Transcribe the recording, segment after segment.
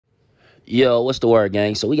Yo, what's the word,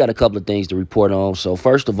 gang? So we got a couple of things to report on. So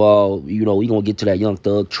first of all, we gonna get to that Young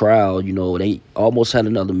Thug trial. They almost had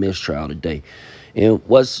another mistrial today. And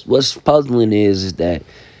what's puzzling is that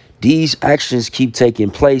these actions keep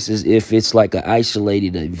taking place as if it's like an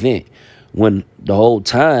isolated event, when the whole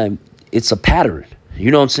time it's a pattern.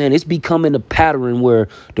 You know what I'm saying? It's becoming a pattern where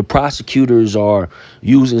the prosecutors are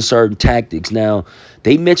using certain tactics. Now,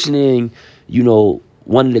 they mentioning,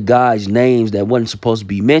 one of the guys' names that wasn't supposed to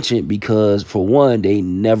be mentioned because, for one, they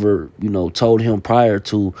never, told him prior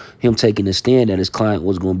to him taking the stand that his client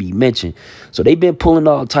was going to be mentioned. So they've been pulling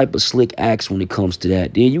all type of slick acts when it comes to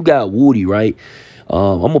that. Then you got Woody, right?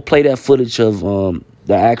 I'm going to play that footage of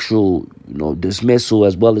the actual, dismissal,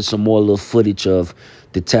 as well as some more little footage of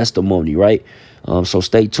the testimony, right? So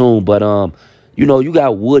stay tuned. But you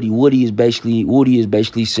got Woody. Woody is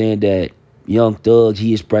basically saying that Young Thug,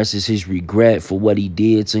 he expresses his regret for what he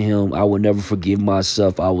did to him. I will never forgive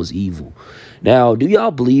myself. I was evil. Now, do y'all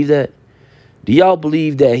believe that? Do y'all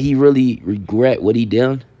believe that he really regret what he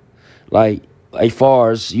done? Like, as far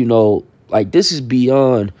as, like, this is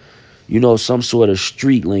beyond, some sort of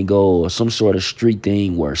street lingo or some sort of street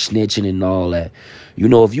thing where snitching and all that.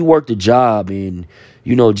 If you worked a job and,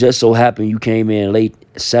 just so happened you came in late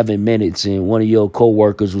 7 minutes and one of your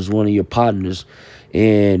coworkers was one of your partners,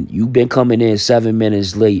 and you've been coming in 7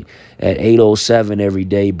 minutes late at 8:07 every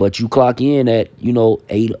day, but you clock in at,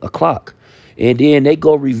 8 o'clock. And then they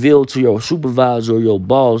go reveal to your supervisor or your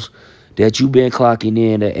boss that you've been clocking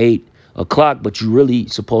in at 8 o'clock, but you really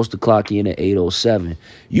supposed to clock in at 8:07.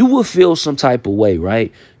 You will feel some type of way,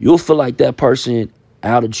 right? You'll feel like that person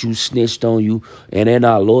outed you, snitched on you, and they're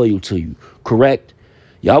not loyal to you, correct?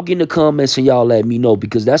 Y'all get in the comments and y'all let me know,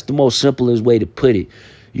 because that's the most simplest way to put it.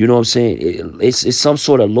 You know what I'm saying? It's some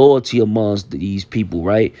sort of loyalty amongst these people,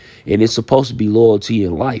 right? And it's supposed to be loyalty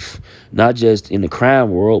in life, not just in the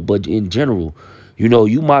crime world, but in general.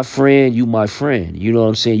 You my friend, you my friend. You know what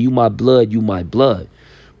I'm saying? You my blood, you my blood.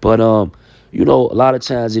 But, a lot of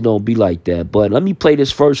times it don't be like that. But let me play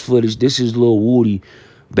this first footage. This is Lil Woody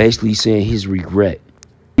basically saying his regret.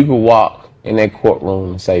 You could walk in that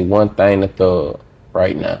courtroom and say one thing to Thug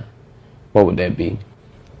right now. What would that be?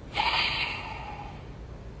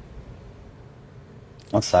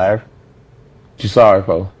 I'm sorry. What you sorry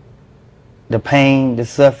for? The pain, the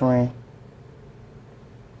suffering,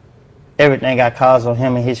 everything I caused on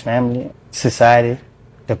him and his family, society,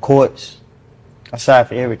 the courts. I'm sorry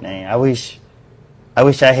for everything. I wish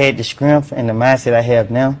I had the strength and the mindset I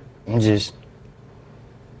have now.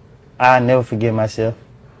 I'll never forgive myself.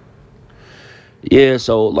 Yeah,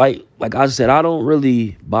 so like I said, I don't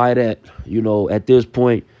really buy that, at this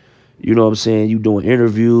point. You know what I'm saying? You doing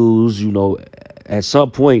interviews, at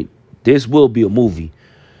some point, this will be a movie.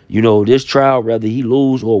 This trial, whether he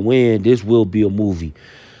lose or win, this will be a movie.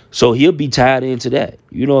 So he'll be tied into that.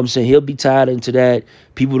 You know what I'm saying? He'll be tied into that.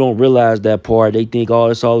 People don't realize that part. They think, oh,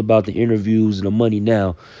 it's all about the interviews and the money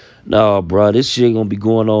now. No, bro, this shit gonna be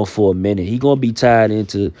going on for a minute. He gonna be tied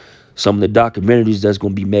into some of the documentaries that's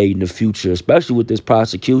gonna be made in the future, especially with this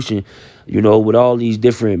prosecution, with all these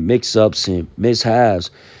different mix-ups and mishaps.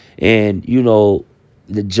 And,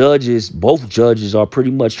 the judges, both judges, are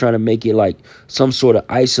pretty much trying to make it like some sort of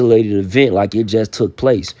isolated event, like it just took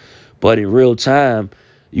place. But in real time,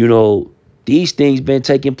 these things been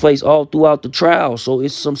taking place all throughout the trial. So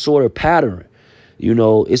it's some sort of pattern.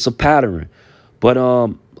 It's a pattern. But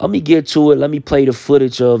let me get to it. Let me play the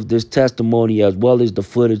footage of this testimony, as well as the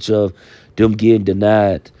footage of them getting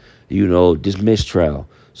denied, this mistrial.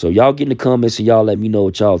 So y'all get in the comments and y'all let me know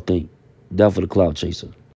what y'all think. Down for the Clout Chaser.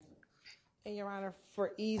 And Your Honor,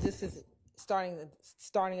 for ease, this is starting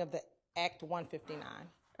of the Act 159.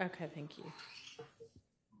 Okay, thank you.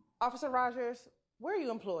 Officer Rogers, where are you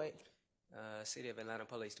employed? City of Atlanta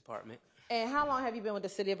Police Department. And how long have you been with the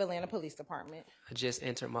City of Atlanta Police Department? I just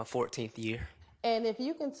entered my 14th year. And if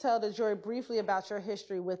you can tell the jury briefly about your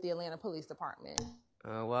history with the Atlanta Police Department.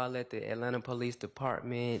 Well, I let the Atlanta Police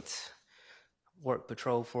Department work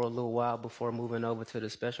patrol for a little while before moving over to the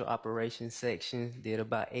Special Operations Section. Did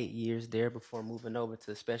about 8 years there before moving over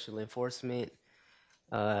to Special Enforcement,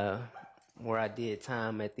 where I did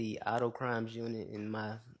time at the Auto Crimes Unit, and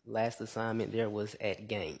my last assignment there was at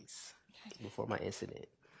gangs before my incident.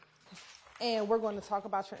 And we're going to talk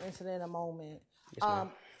about your incident in a moment. Yes, ma'am.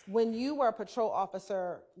 When you were a patrol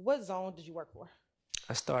officer, what zone did you work for?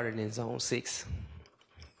 I started in Zone 6.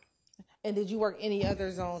 And did you work any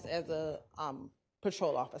other zones as a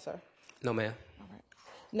patrol officer? No, ma'am. All right.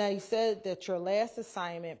 Now, you said that your last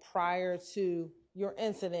assignment prior to your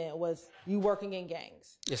incident was you working in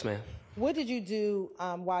gangs. Yes, ma'am. What did you do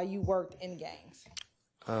while you worked in gangs?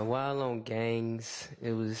 While on gangs,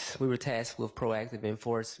 we were tasked with proactive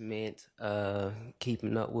enforcement,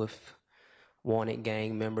 keeping up with wanted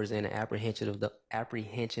gang members and the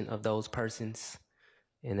apprehension of those persons,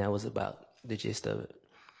 and that was about the gist of it.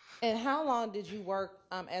 And how long did you work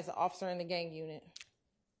as an officer in the gang unit?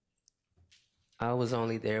 I was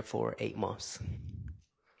only there for 8 months.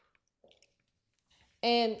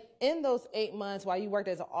 And in those 8 months, while you worked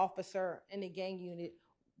as an officer in the gang unit,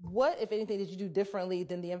 what, if anything, did you do differently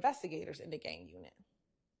than the investigators in the gang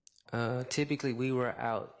unit? Typically, we were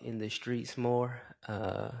out in the streets more,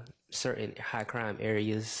 certain high crime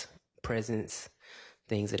areas, presence,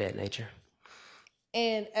 things of that nature.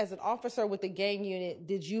 And as an officer with the gang unit,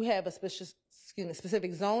 did you have a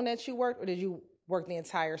specific zone that you worked, or did you work the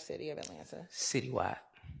entire city of Atlanta? Citywide.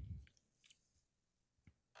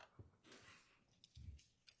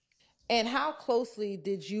 And how closely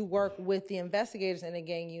did you work with the investigators in the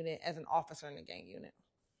gang unit as an officer in the gang unit?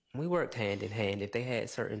 We worked hand in hand. If they had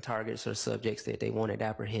certain targets or subjects that they wanted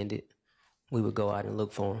apprehended, we would go out and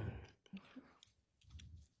look for them.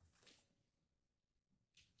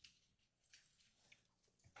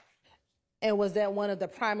 And was that one of the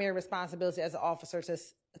primary responsibilities as an officer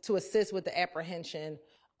to assist with the apprehension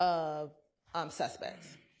of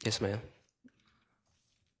suspects? Yes, ma'am.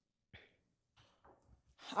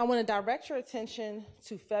 I want to direct your attention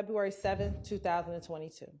to February 7th,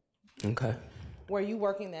 2022. Okay. Were you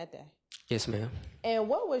working that day? Yes, ma'am. And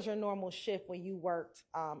what was your normal shift when you worked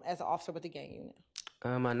as an officer with the gang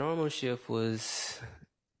unit? My normal shift was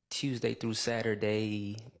Tuesday through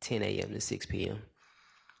Saturday, 10 a.m. to 6 p.m.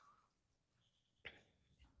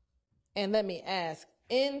 And let me ask,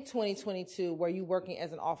 in 2022, were you working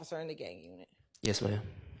as an officer in the gang unit? Yes, ma'am.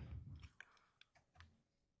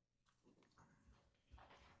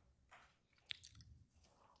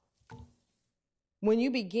 When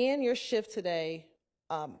you began your shift today,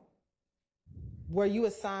 were you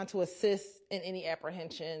assigned to assist in any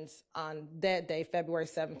apprehensions on that day, February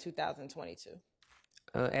 7, 2022?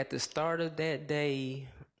 At the start of that day,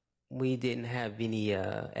 we didn't have any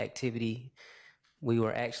activity. We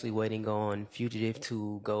were actually waiting on fugitive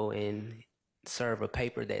to go and serve a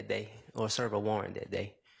paper that day, or serve a warrant that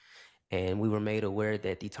day. And we were made aware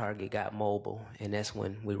that the target got mobile, and that's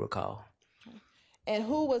when we were called. And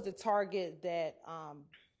who was the target that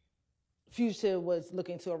fugitive was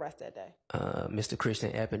looking to arrest that day? Mr.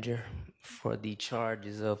 Christian Eppinger, for the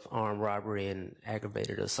charges of armed robbery and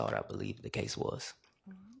aggravated assault, I believe the case was.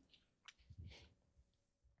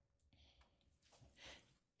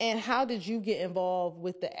 And how did you get involved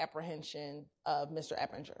with the apprehension of Mr.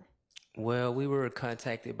 Eppinger? Well, we were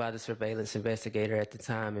contacted by the surveillance investigator at the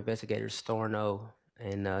time, Investigator Storno,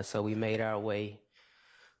 and so we made our way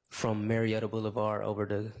from Marietta Boulevard over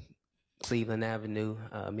to Cleveland Avenue.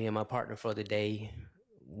 Me and my partner for the day,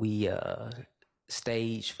 we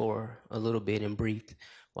staged for a little bit and briefed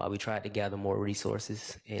while we tried to gather more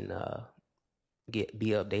resources and be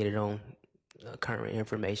updated on current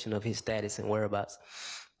information of his status and whereabouts.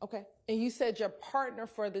 Okay. And you said your partner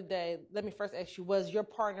for the day, let me first ask you, was your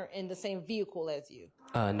partner in the same vehicle as you?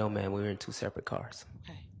 No, ma'am. We were in two separate cars.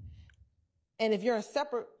 Okay. And if you're in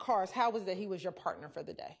separate cars, how was that he was your partner for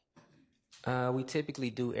the day? We typically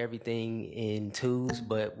do everything in twos,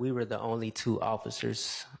 but we were the only two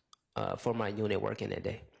officers for my unit working that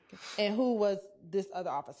day. And who was this other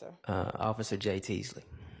officer? Officer Jay Teasley.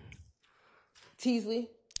 Teasley?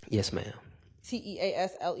 Yes, ma'am. Teasley?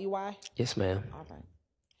 Yes, ma'am. All right.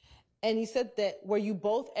 And you said that, were you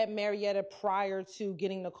both at Marietta prior to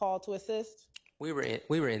getting the call to assist? We were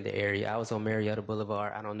in the area. I was on Marietta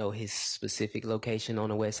Boulevard. I don't know his specific location on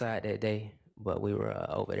the west side that day, but we were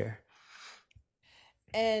over there.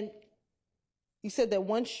 And you said that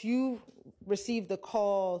once you received the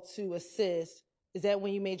call to assist, is that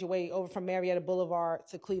when you made your way over from Marietta Boulevard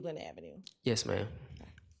to Cleveland Avenue? Yes, ma'am.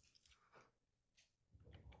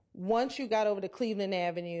 Once you got over to Cleveland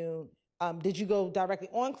Avenue, did you go directly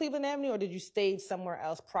on Cleveland Avenue, or did you stay somewhere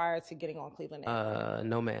else prior to getting on Cleveland Avenue?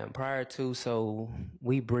 No, ma'am. Prior to, so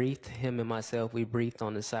we briefed, him and myself, we briefed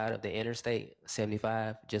on the side of the Interstate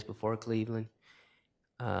 75 just before Cleveland.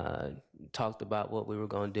 Talked about what we were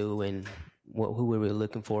going to do and who we were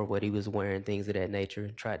looking for, what he was wearing, things of that nature.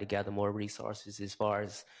 Tried to gather more resources as far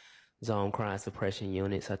as zone crime suppression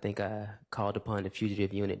units. I think I called upon the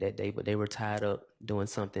fugitive unit that day, but they were tied up doing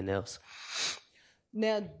something else.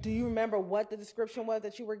 Now, do you remember what the description was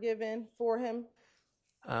that you were given for him?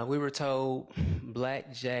 We were told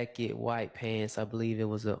black jacket, white pants. I believe it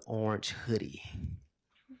was an orange hoodie.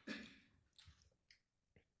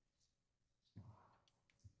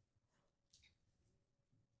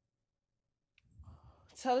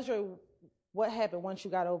 Tell us your what happened once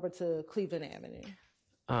you got over to Cleveland Avenue?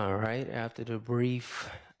 All right. After the brief,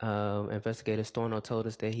 Investigator Storno told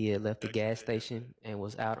us that he had left the gas station and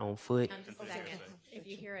was out on foot. Just a second. If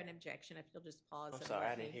you hear an objection, if you'll just pause. I'm sorry,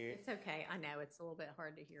 I didn't hear it. It's okay. I know it's a little bit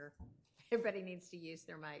hard to hear. Everybody needs to use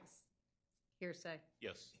their mics. Hearsay.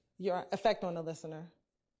 Yes. Your effect on the listener.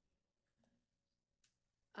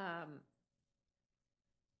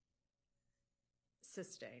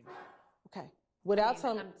 Sustained. Okay. Without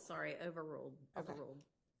telling, I'm sorry, overruled. Okay. Overruled.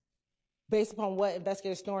 Based upon what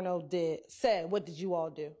Investigator Storno said, what did you all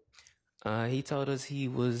do? He told us he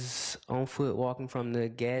was on foot walking from the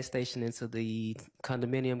gas station into the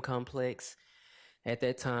condominium complex. At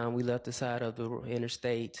that time, we left the side of the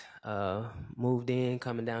interstate, moved in,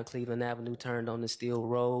 coming down Cleveland Avenue, turned on the Steel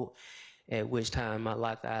Road, at which time I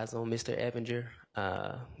locked eyes on Mr. Eppinger,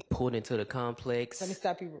 pulled into the complex. Let me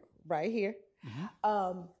stop you right here.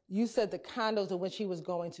 You said the condos in which he was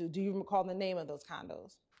going to. Do you recall the name of those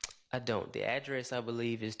condos? I don't. The address, I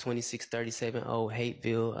believe, is 2637 Old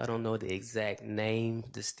Hateville. I don't know the exact name.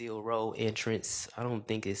 The Steel Road entrance. I don't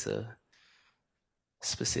think it's a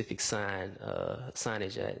specific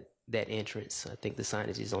signage at that entrance. I think the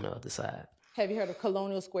signage is on the other side. Have you heard of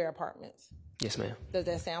Colonial Square Apartments? Yes, ma'am. Does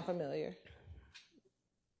that sound familiar?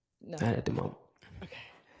 No. Not at the moment. Okay,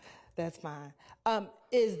 that's fine.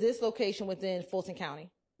 Is this location within Fulton County?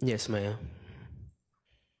 Yes, ma'am.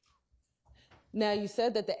 Now, you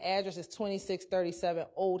said that the address is 2637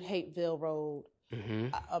 Old Hateville Road.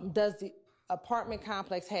 Does the apartment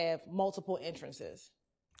complex have multiple entrances?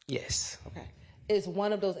 Yes. Okay. Is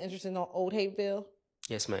one of those entrances on Old Hateville?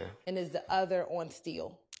 Yes, ma'am. And is the other on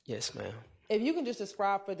Steel? Yes, ma'am. If you can just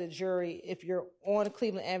describe for the jury, if you're on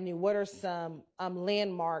Cleveland Avenue, what are some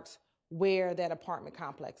landmarks where that apartment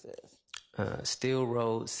complex is? Steel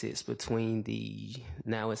Road sits between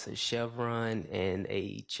now it's a Chevron and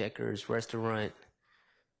a Checkers restaurant.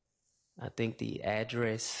 I think the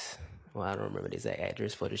address, well, I don't remember the exact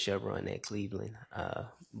address for the Chevron at Cleveland,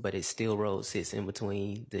 but it's Steel Road sits in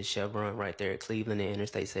between the Chevron right there at Cleveland and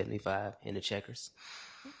Interstate 75 and the Checkers.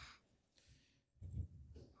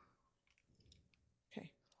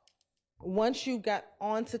 Okay. Once you got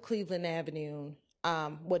onto Cleveland Avenue,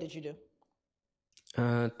 what did you do?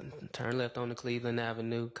 Turn left on the Cleveland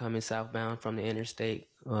Avenue, coming southbound from the interstate.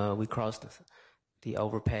 We crossed the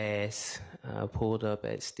overpass, pulled up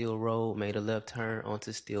at Steel Road, made a left turn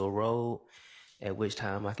onto Steel Road, at which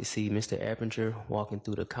time I could see Mr. Eppinger walking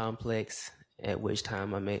through the complex, at which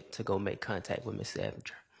time I made to go make contact with Mr.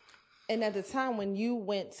 Eppinger. And at the time when you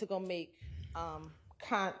went to go make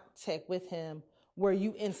contact with him, were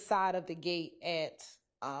you inside of the gate at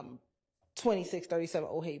 2637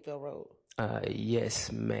 Old Hateville Road?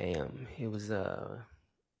 Yes, ma'am. It was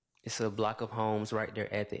it's a block of homes right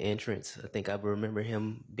there at the entrance. I think I remember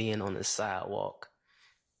him being on the sidewalk.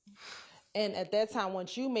 And at that time,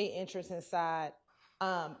 once you made entrance inside,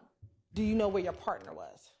 do you know where your partner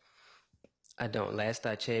was? I don't. Last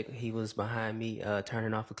I checked, he was behind me,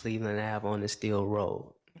 turning off of Cleveland Ave on the Steel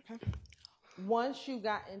Road. Okay. Once you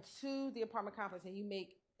got into the apartment complex and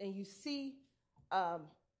you see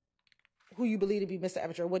who you believe to be Mr.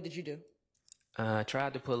 Eppinger, what did you do? I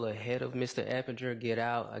tried to pull ahead of Mr. Eppinger, get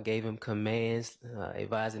out. I gave him commands,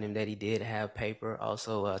 advising him that he did have paper.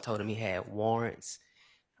 Also told him he had warrants.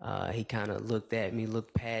 He kind of looked at me,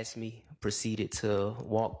 looked past me, proceeded to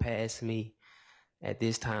walk past me. At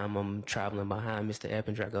this time, I'm traveling behind Mr.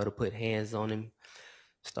 Eppinger. I go to put hands on him,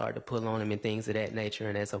 start to pull on him and things of that nature.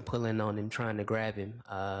 And as I'm pulling on him, trying to grab him,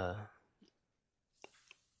 I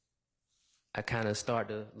kind of start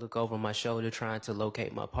to look over my shoulder, trying to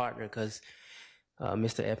locate my partner because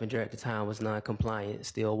Mr. Eppinger at the time was non-compliant,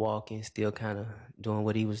 still walking, still kind of doing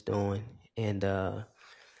what he was doing. And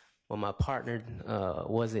when my partner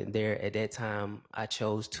wasn't there at that time, I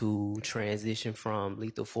chose to transition from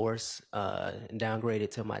lethal force,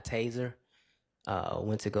 downgraded to my taser.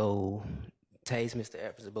 Went to go tase Mr.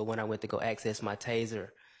 Eppinger, but when I went to go access my taser,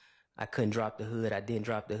 I couldn't drop the hood. I didn't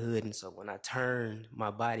drop the hood. And so when I turned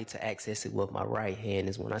my body to access it with my right hand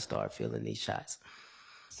is when I started feeling these shots.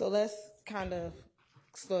 So let's kind of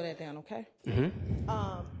slow that down, okay?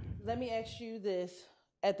 Let me ask you this.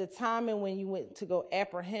 At the time and when you went to go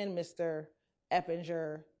apprehend Mr.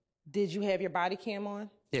 Eppinger, did you have your body cam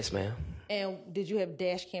on? Yes, ma'am. And did you have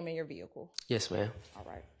dash cam in your vehicle? Yes, ma'am. All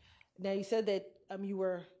right. Now you said that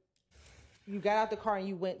you got out the car and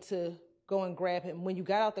you went to go and grab him. When you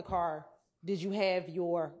got out the car, did you have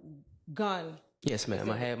your gun? Yes, ma'am.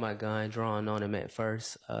 I had my gun drawn on him at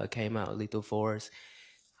first. Came out lethal force.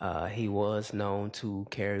 He was known to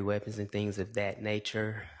carry weapons and things of that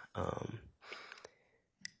nature.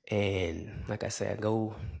 And like I said, I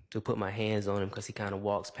go to put my hands on him because he kind of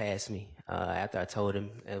walks past me. After I told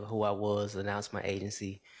him who I was, announced my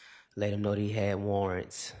agency, let him know that he had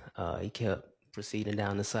warrants, he kept proceeding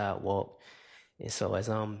down the sidewalk. And so as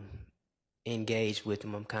I'm engaged with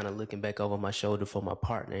him, I'm kind of looking back over my shoulder for my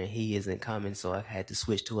partner, and he isn't coming, so I had to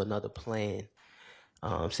switch to another plan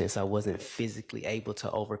since I wasn't physically able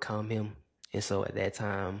to overcome him. And so at that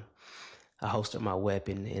time, I holstered my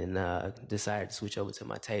weapon and decided to switch over to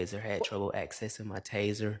my taser. I had trouble accessing my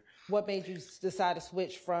taser. What made you decide to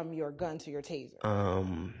switch from your gun to your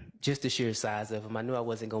taser? Just the sheer size of him. I knew I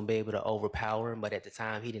wasn't going to be able to overpower him, but at the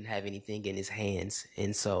time he didn't have anything in his hands.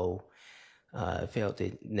 And so I felt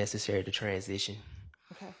it necessary to transition.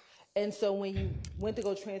 Okay. And so when you went to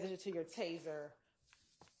go transition to your taser,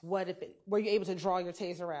 were you able to draw your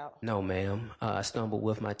taser out? No, ma'am. I stumbled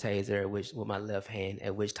with my taser, with my left hand,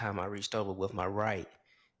 at which time I reached over with my right.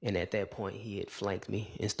 And at that point, he had flanked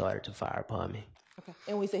me and started to fire upon me. Okay.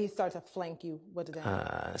 And when you say he started to flank you, what did that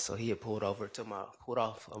mean? So he had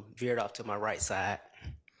veered off to my right side.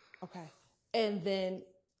 Okay. And then,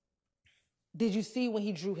 did you see when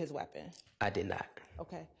he drew his weapon? I did not.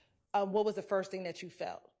 Okay. What was the first thing that you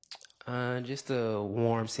felt? Just a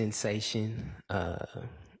warm sensation.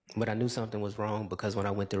 But I knew something was wrong because when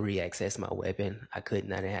I went to re-access my weapon, I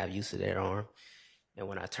didn't have use of that arm. And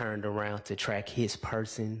when I turned around to track his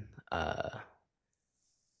person, all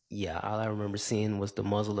I remember seeing was the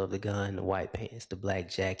muzzle of the gun, the white pants, the black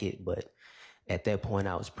jacket. But at that point,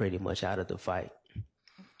 I was pretty much out of the fight.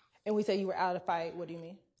 And we say you were out of the fight, what do you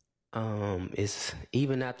mean? It's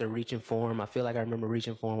even after reaching for him, I feel like I remember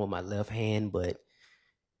reaching for him with my left hand, but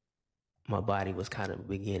my body was kind of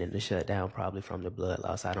beginning to shut down, probably from the blood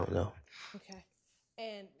loss. I don't know. Okay.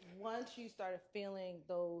 And once you started feeling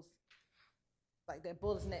those, like that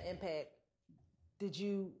bullets and that impact,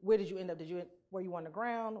 where did you end up? Were you on the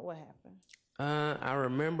ground? What happened? I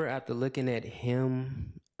remember after looking at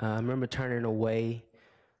him, I remember turning away.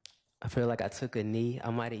 I feel like I took a knee.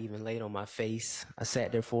 I might have even laid on my face. I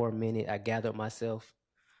sat there for a minute. I gathered myself.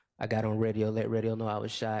 I got on radio, let radio know I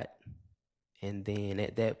was shot. And then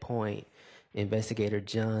at that point, Investigator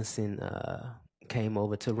Johnson came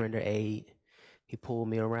over to render aid. He pulled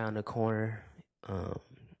me around the corner, and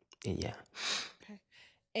yeah. Okay.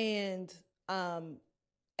 And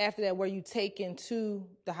after that, were you taken to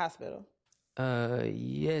the hospital?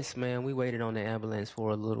 Yes, ma'am. We waited on the ambulance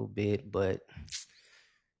for a little bit, but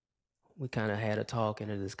we kind of had a talk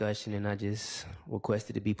and a discussion, and I just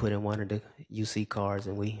requested to be put in one of the UC cars,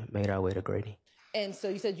 and we made our way to Grady. And so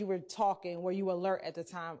you said you were talking. Were you alert at the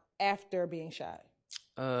time after being shot?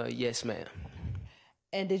 Yes, ma'am.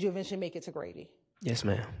 And did you eventually make it to Grady? Yes,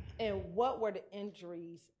 ma'am. And what were the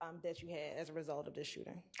injuries that you had as a result of this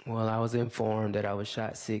shooting? Well, I was informed that I was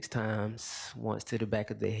shot 6 times, once to the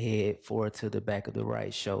back of the head, 4 to the back of the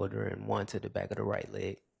right shoulder, and 1 to the back of the right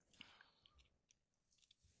leg.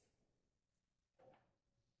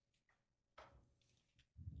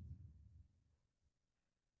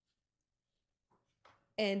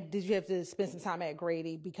 And did you have to spend some time at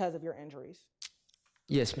Grady because of your injuries?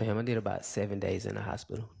 Yes, ma'am. I did about 7 days in the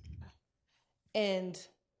hospital. And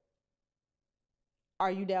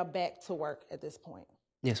are you now back to work at this point?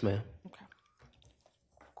 Yes, ma'am. Okay.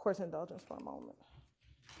 Course indulgence for a moment.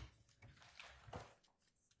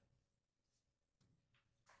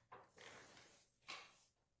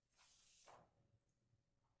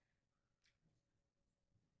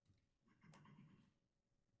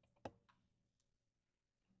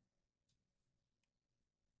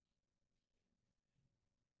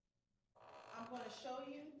 I'm going to show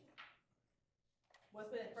you what's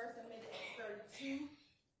been at First Amendment at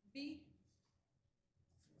 32B.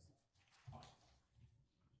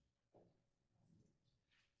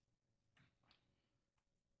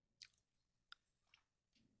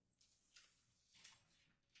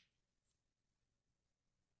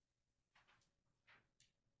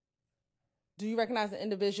 Do you recognize the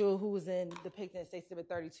individual who was depicted in State Exhibit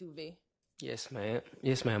 32V? Yes, ma'am.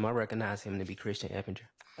 Yes, ma'am. I recognize him to be Christian Eppinger.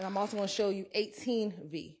 And I'm also going to show you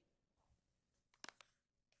 18V.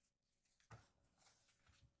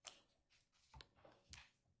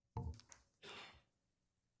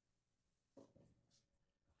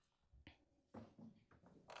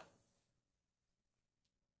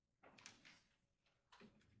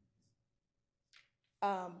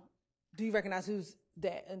 Do you recognize who's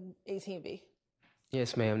that in 18V?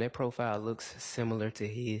 Yes, ma'am. That profile looks similar to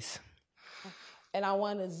his. And I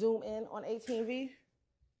want to zoom in on 18V.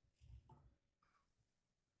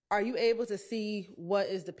 Are you able to see what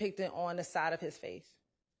is depicted on the side of his face?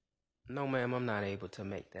 No, ma'am. I'm not able to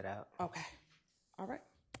make that out. Okay. All right.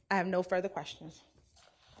 I have no further questions.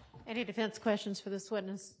 Any defense questions for this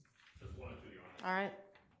witness? Just one or two, Your Honor. All right.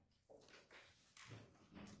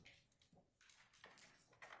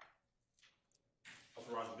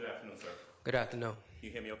 Officer Rogers, good afternoon, sir. Good afternoon. You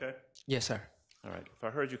hear me okay? Yes, sir. All right. If I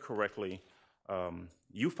heard you correctly,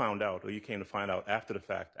 you found out, or you came to find out after the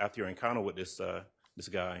fact, after your encounter with this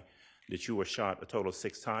guy, that you were shot a total of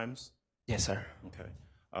 6 times? Yes, sir. Okay.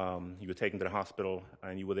 You were taken to the hospital,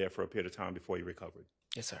 and you were there for a period of time before you recovered?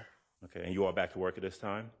 Yes, sir. Okay. And you are back to work at this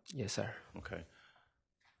time? Yes, sir. Okay.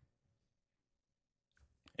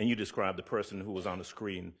 And you described the person who was on the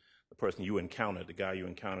screen, the person you encountered, the guy you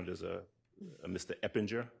encountered as a Mr.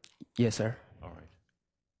 Eppinger? Yes, sir. All right.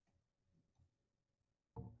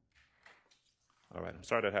 All right. I'm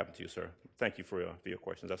sorry that happened to you, sir. Thank you for your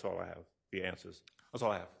questions. That's all I have. For your answers. That's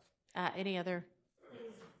all I have. Any other?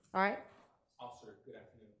 All right. Officer, good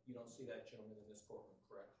afternoon. You don't see that gentleman in this courtroom,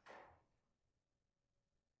 correct?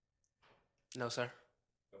 No, sir.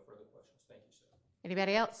 No further questions. Thank you, sir.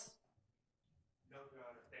 Anybody else? No, Your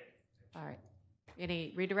Honor. Thank you. All right.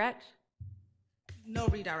 Any redirect? No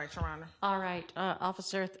redirect, Your Honor. All right.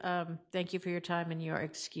 Officer, thank you for your time, and you are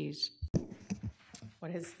excused.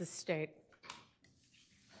 What is the state?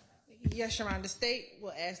 Yes, Your Honor. The state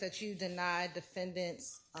will ask that you deny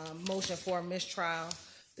defendant's motion for a mistrial.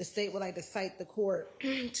 The state would like to cite the court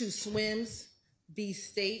to Swims v.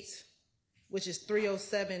 State, which is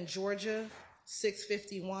 307 Georgia,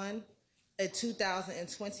 651, a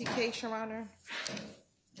 2020 case, Your Honor.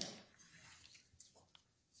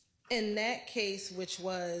 In that case, which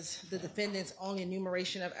was the defendant's only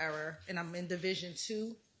enumeration of error, and I'm in Division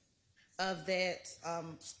 2 of that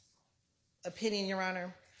opinion, Your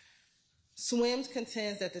Honor, Swims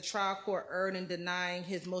contends that the trial court erred in denying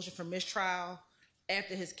his motion for mistrial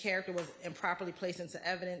after his character was improperly placed into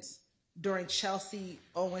evidence during Chelsea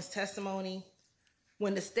Owens' testimony.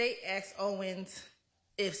 When the state asked Owens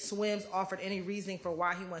if Swims offered any reasoning for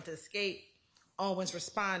why he wanted to escape, Owens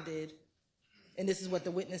responded, and this is what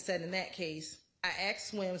the witness said in that case. I asked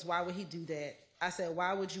Swims, why would he do that? I said,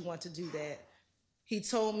 why would you want to do that? He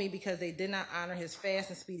told me because they did not honor his fast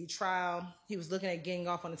and speedy trial. He was looking at getting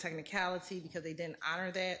off on a technicality because they didn't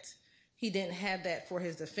honor that. He didn't have that for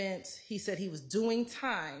his defense. He said he was doing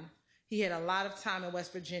time. He had a lot of time in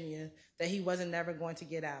West Virginia that he wasn't never going to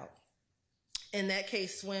get out. In that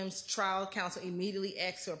case, Swims' trial counsel immediately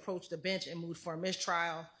asked to approach the bench and moved for a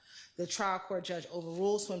mistrial. The trial court judge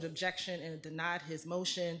overruled Swims' objection and denied his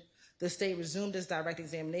motion. The state resumed its direct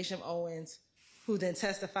examination of Owens, who then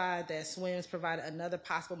testified that Swims provided another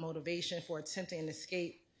possible motivation for attempting an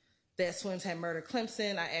escape, that Swims had murdered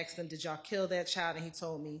Clemson. I asked him, did y'all kill that child? And he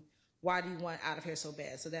told me, why do you want out of here so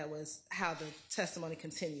bad? So that was how the testimony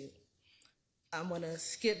continued. I'm going to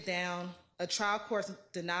skip down. A trial court's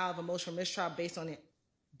denial of a motion for mistrial based on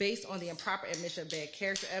the improper admission of bad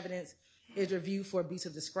character evidence is reviewed for abuse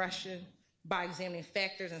of discretion by examining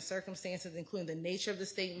factors and circumstances, including the nature of the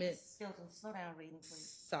statement. Slow down reading,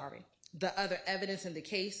 please. Sorry. The other evidence in the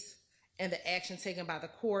case and the action taken by the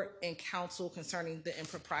court and counsel concerning the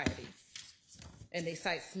impropriety. And they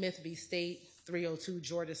cite Smith v. State, 302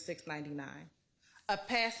 Georgia 699. A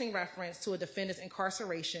passing reference to a defendant's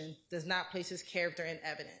incarceration does not place his character in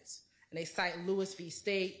evidence. And they cite Lewis v.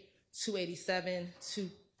 State,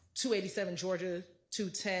 287 Georgia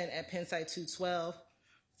 210 at Penn Site 212.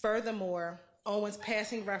 Furthermore, Owens'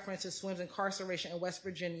 passing reference to Swims' incarceration in West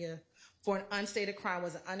Virginia for an unstated crime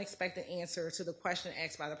was an unexpected answer to the question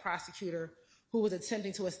asked by the prosecutor, who was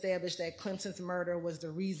attempting to establish that Clemson's murder was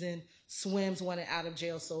the reason Swims wanted out of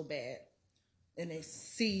jail so bad. And they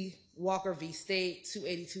see Walker v. State,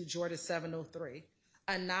 282 Georgia 703.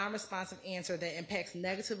 A non-responsive answer that impacts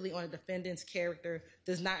negatively on a defendant's character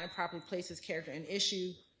does not improperly place his character in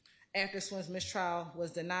issue. After Swims' mistrial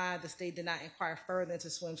was denied, the state did not inquire further into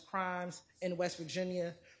Swims' crimes in West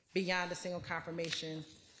Virginia beyond a single confirmation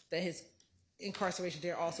that his incarceration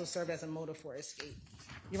there also served as a motive for escape.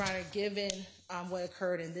 Your Honor, given what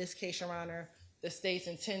occurred in this case, Your Honor, the state's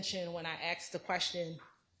intention when I asked the question,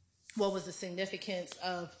 what was the significance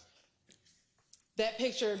of that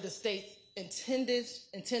picture, the state's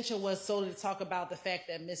intention was solely to talk about the fact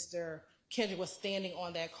that Mr. Kendrick was standing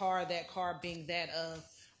on that car being that of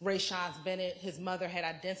Rayshon Bennett. His mother had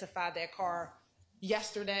identified that car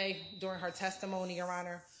yesterday during her testimony, Your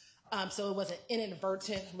Honor. So it was an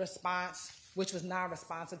inadvertent response, which was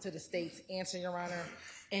non-responsive to the state's answer, Your Honor.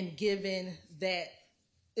 And given that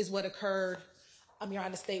is what occurred, Your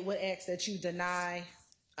Honor, the state would ask that you deny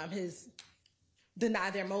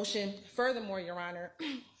their motion. Furthermore, Your Honor,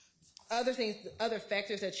 other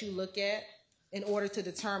factors that you look at in order to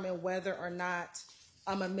determine whether or not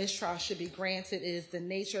a mistrial should be granted is the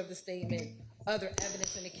nature of the statement, other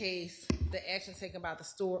evidence in the case, the actions taken by the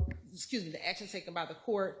the actions taken by the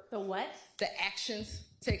court. The what? The actions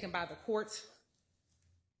taken by the court.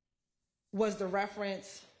 Was the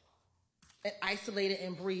reference isolated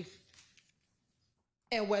and brief,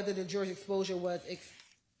 and whether the jury's exposure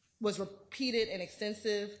was repeated and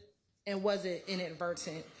extensive, and was it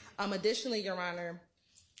inadvertent? Additionally, Your Honor,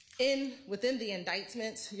 within the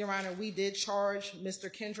indictment, Your Honor, we did charge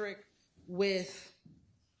Mr. Kendrick with,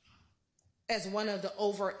 as one of the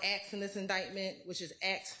overt acts in this indictment, which is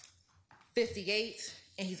Act 58,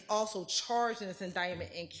 and he's also charged in this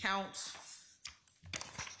indictment in count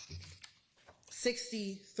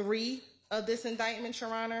 63 of this indictment,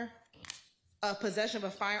 Your Honor, possession of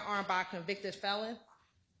a firearm by a convicted felon,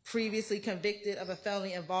 previously convicted of a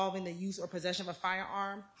felony involving the use or possession of a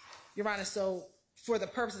firearm. Your Honor, so for the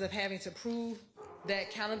purposes of having to prove that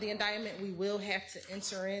count of the indictment, we will have to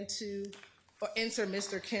enter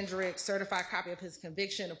Mr. Kendrick's certified copy of his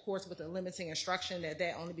conviction, of course, with a limiting instruction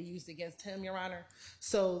that only be used against him, Your Honor.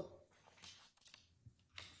 So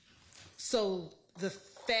the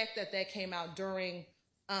fact that came out during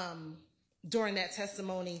that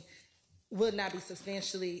testimony would not be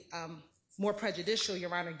substantially more prejudicial,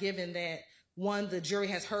 Your Honor, given that, one, the jury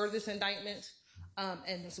has heard this indictment,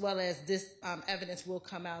 and as well as this evidence will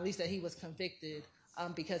come out, at least that he was convicted,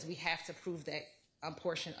 because we have to prove that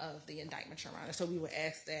portion of the indictment, Your Honor. So we would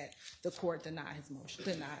ask that the court deny his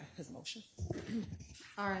motion.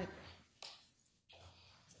 All right.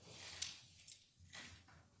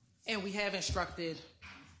 And we have instructed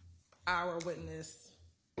our witness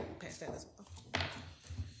past that as well.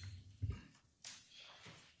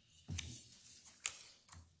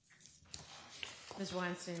 Ms.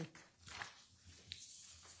 Weinstein.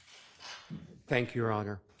 Thank you, Your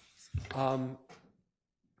Honor.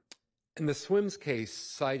 In the Swims case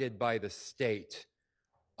cited by the state,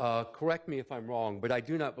 correct me if I'm wrong, but I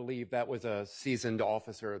do not believe that was a seasoned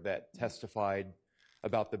officer that testified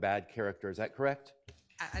about the bad character. Is that correct?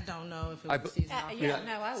 I don't know if it was a seasoned officer. Yeah,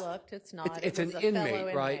 no, I looked. It's not. It's an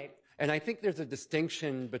inmate, right? And I think there's a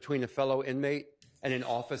distinction between a fellow inmate and an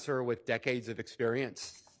officer with decades of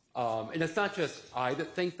experience. And it's not just I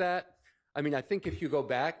that think that. I mean, I think if you go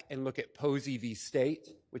back and look at Posey v. State,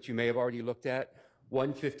 which you may have already looked at,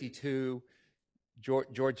 152,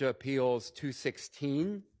 Georgia Appeals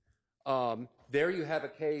 216, there you have a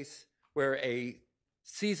case where a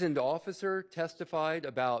seasoned officer testified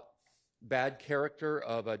about bad character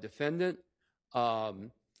of a defendant.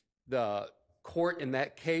 The court in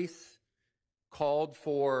that case called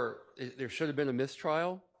for, there should have been a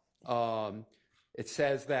mistrial. It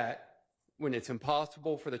says that when it's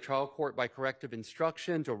impossible for the trial court by corrective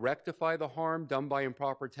instruction to rectify the harm done by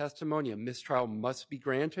improper testimony, a mistrial must be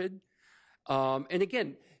granted. And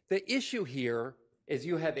again, the issue here is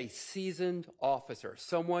you have a seasoned officer,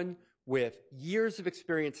 someone with years of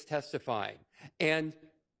experience testifying. And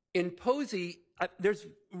in Posey, there's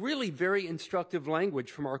really very instructive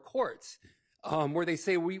language from our courts where they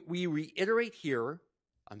say, we reiterate here,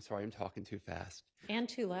 I'm sorry, I'm talking too fast. And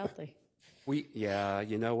too loudly. Yeah,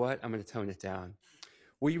 you know what? I'm going to tone it down.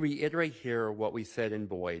 We reiterate here what we said in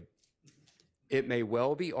Boyd. It may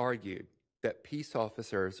well be argued that peace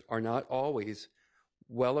officers are not always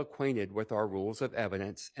well acquainted with our rules of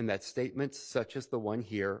evidence and that statements such as the one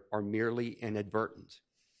here are merely inadvertent.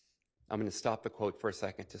 I'm going to stop the quote for a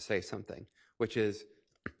second to say something, which is,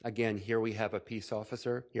 again, here we have a peace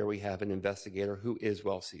officer, here we have an investigator who is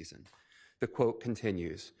well seasoned. The quote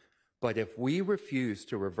continues, but if we refuse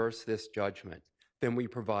to reverse this judgment, then we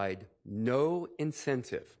provide no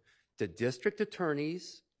incentive to district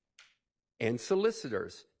attorneys and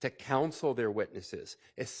solicitors to counsel their witnesses,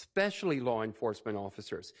 especially law enforcement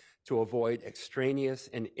officers, to avoid extraneous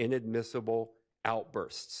and inadmissible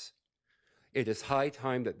outbursts. It is high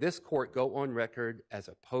time that this court go on record as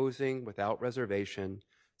opposing without reservation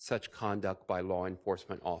such conduct by law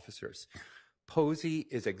enforcement officers. Posey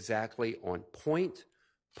is exactly on point.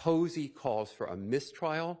 Posey calls for a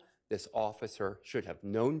mistrial. This officer should have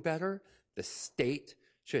known better. The state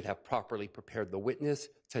should have properly prepared the witness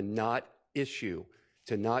to not issue,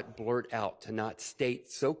 to not blurt out, to not state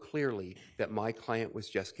so clearly that my client was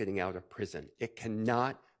just getting out of prison. It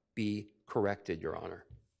cannot be corrected, Your Honor.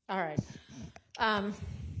 All right.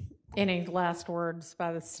 Any last words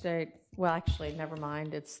by the state? Well, actually, never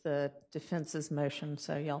mind. It's the defense's motion,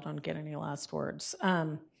 so y'all don't get any last words.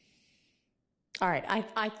 All right.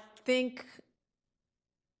 I think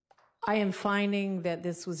I am finding that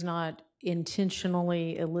this was not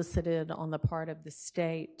intentionally elicited on the part of the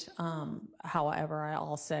state. However, I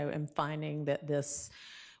also am finding that this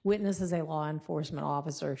witness as a law enforcement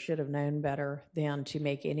officer should have known better than to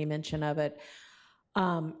make any mention of it.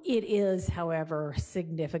 It is, however,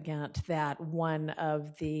 significant that one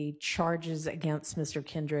of the charges against Mr.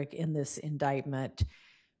 Kendrick in this indictment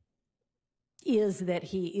is that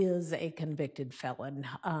he is a convicted felon.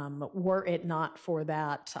 Were it not for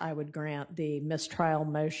that, I would grant the mistrial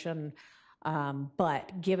motion.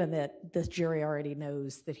 But given that this jury already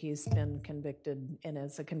knows that he's been convicted and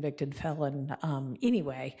is a convicted felon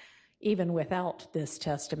anyway, even without this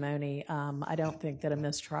testimony, I don't think that a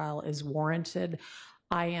mistrial is warranted.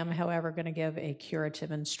 I am, however, going to give a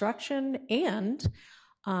curative instruction and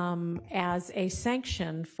as a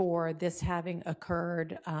sanction for this having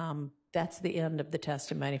occurred, that's the end of the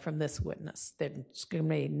testimony from this witness. There's going to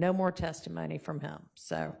be no more testimony from him.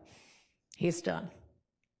 So he's done.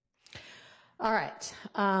 All right.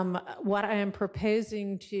 What I am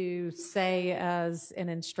proposing to say as an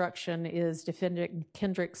instruction is Defendant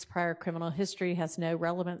Kendrick's prior criminal history has no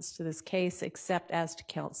relevance to this case except as to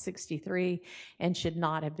count 63 and should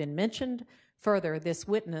not have been mentioned. Further, this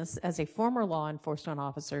witness, as a former law enforcement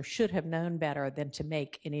officer, should have known better than to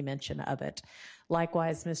make any mention of it.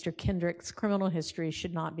 Likewise, Mr. Kendrick's criminal history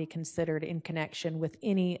should not be considered in connection with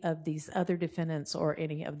any of these other defendants or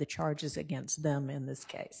any of the charges against them in this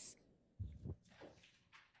case.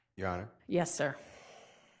 Your Honor? Yes, sir.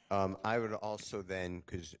 I would also then,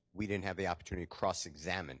 because we didn't have the opportunity to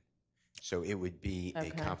cross-examine, so it would be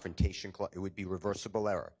a confrontation clause, it would be reversible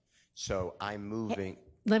error. So I'm moving.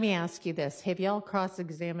 Let me ask you this. Have y'all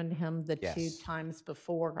cross-examined him the Yes. 2 times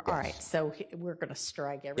before? Yes. All right, so we're going to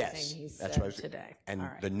strike everything he said today. And All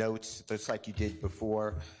right. the notes, just like you did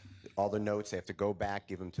before, all the notes, they have to go back,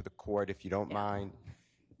 give them to the court if you don't mind,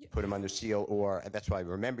 put them under seal, or, and that's what I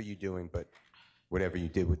remember you doing, but whatever you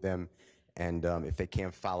did with them. And if they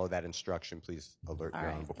can't follow that instruction, please alert your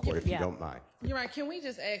honorable court if you don't mind. You're right. Can we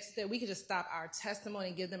just ask that we could just stop our testimony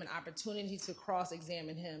and give them an opportunity to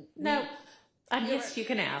cross-examine him? No. Yes, you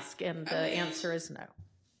can ask, and the answer is no.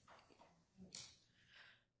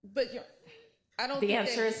 But I don't. The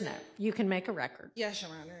answer is no. You can make a record. Yes,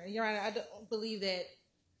 Your Honor. Your Honor, I don't believe that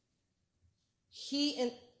he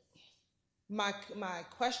and my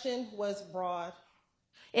question was broad.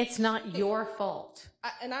 It's not your fault.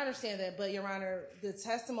 And I understand that, but Your Honor, the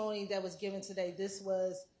testimony that was given today, this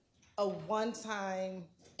was a one-time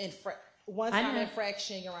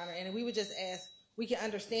infraction, Your Honor, and we would just ask. We can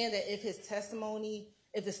understand that if his testimony,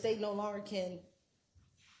 if the state no longer can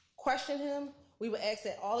question him, we would ask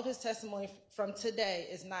that all of his testimony from today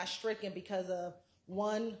is not stricken because of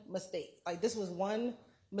one mistake. Like this was one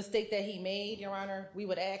mistake that he made, Your Honor. We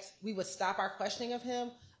would stop our questioning of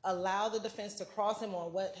him, allow the defense to cross him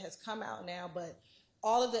on what has come out now, but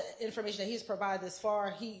all of the information that he's provided this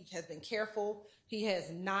far, he has been careful. He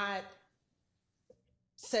has not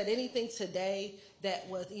said anything today that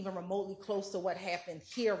was even remotely close to what happened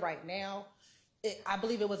here right now. I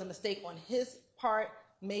believe it was a mistake on his part.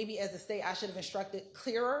 Maybe as the state, I should have instructed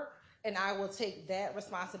clearer, and I will take that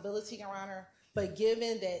responsibility, Your Honor. But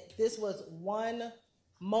given that this was one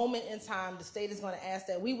moment in time, the state is going to ask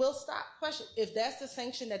that we will stop questioning. If that's the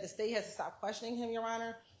sanction that the state has to stop questioning him, Your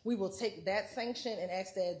Honor, we will take that sanction and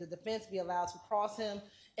ask that the defense be allowed to cross him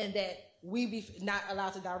and that we be not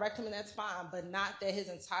allowed to direct him, and that's fine, but not that his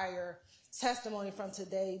entire testimony from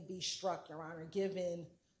today be struck, Your Honor, given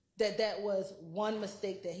that that was one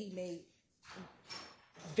mistake that he made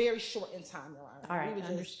very short in time, Your Honor. All right, we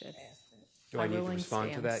would understood. Do I need to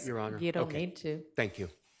respond to that, Your Honor? You don't need to. Thank you.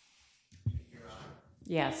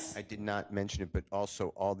 Yes. I did not mention it, but also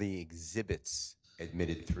all the exhibits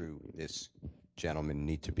admitted through this gentleman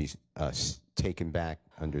need to be taken back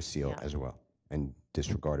under seal as well and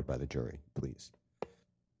disregarded by the jury, please.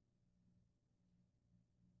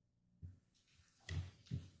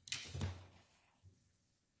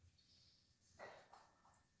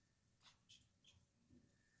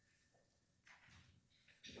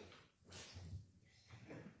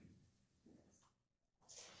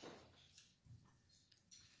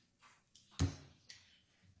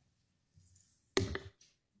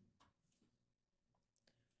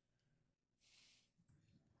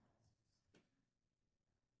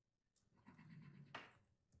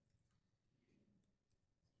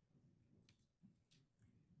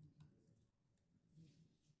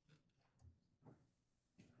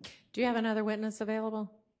 Do you have another witness available?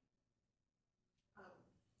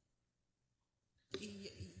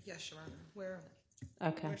 Yes, Your Honor. We're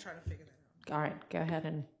trying to figure that out. All right, go ahead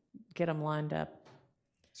and get them lined up.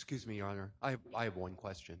 Excuse me, Your Honor. I have one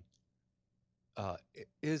question.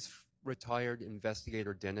 Is retired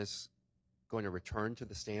investigator Dennis going to return to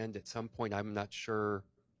the stand at some point? I'm not sure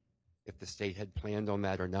if the state had planned on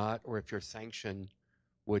that or not, or if your sanction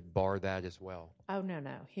would bar that as well. Oh, no,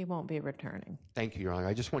 no, he won't be returning. Thank you, Your Honor.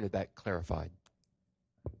 I just wanted that clarified.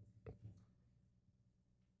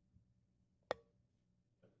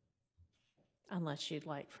 Unless you'd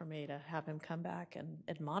like for me to have him come back and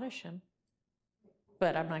admonish him.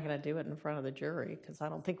 But I'm not going to do it in front of the jury because I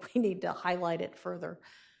don't think we need to highlight it further.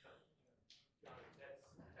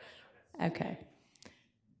 Okay.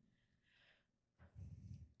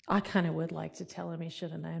 I kind of would like to tell him he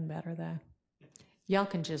should have known better, though. Y'all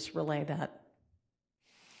can just relay that.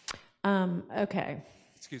 Okay.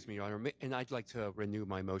 Excuse me, Your Honor, and I'd like to renew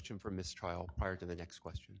my motion for mistrial prior to the next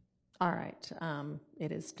question. All right.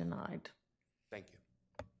 It is denied. Thank you.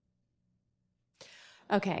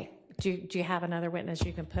 Okay. Do you have another witness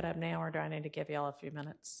you can put up now, or do I need to give y'all a few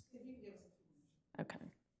minutes? Okay.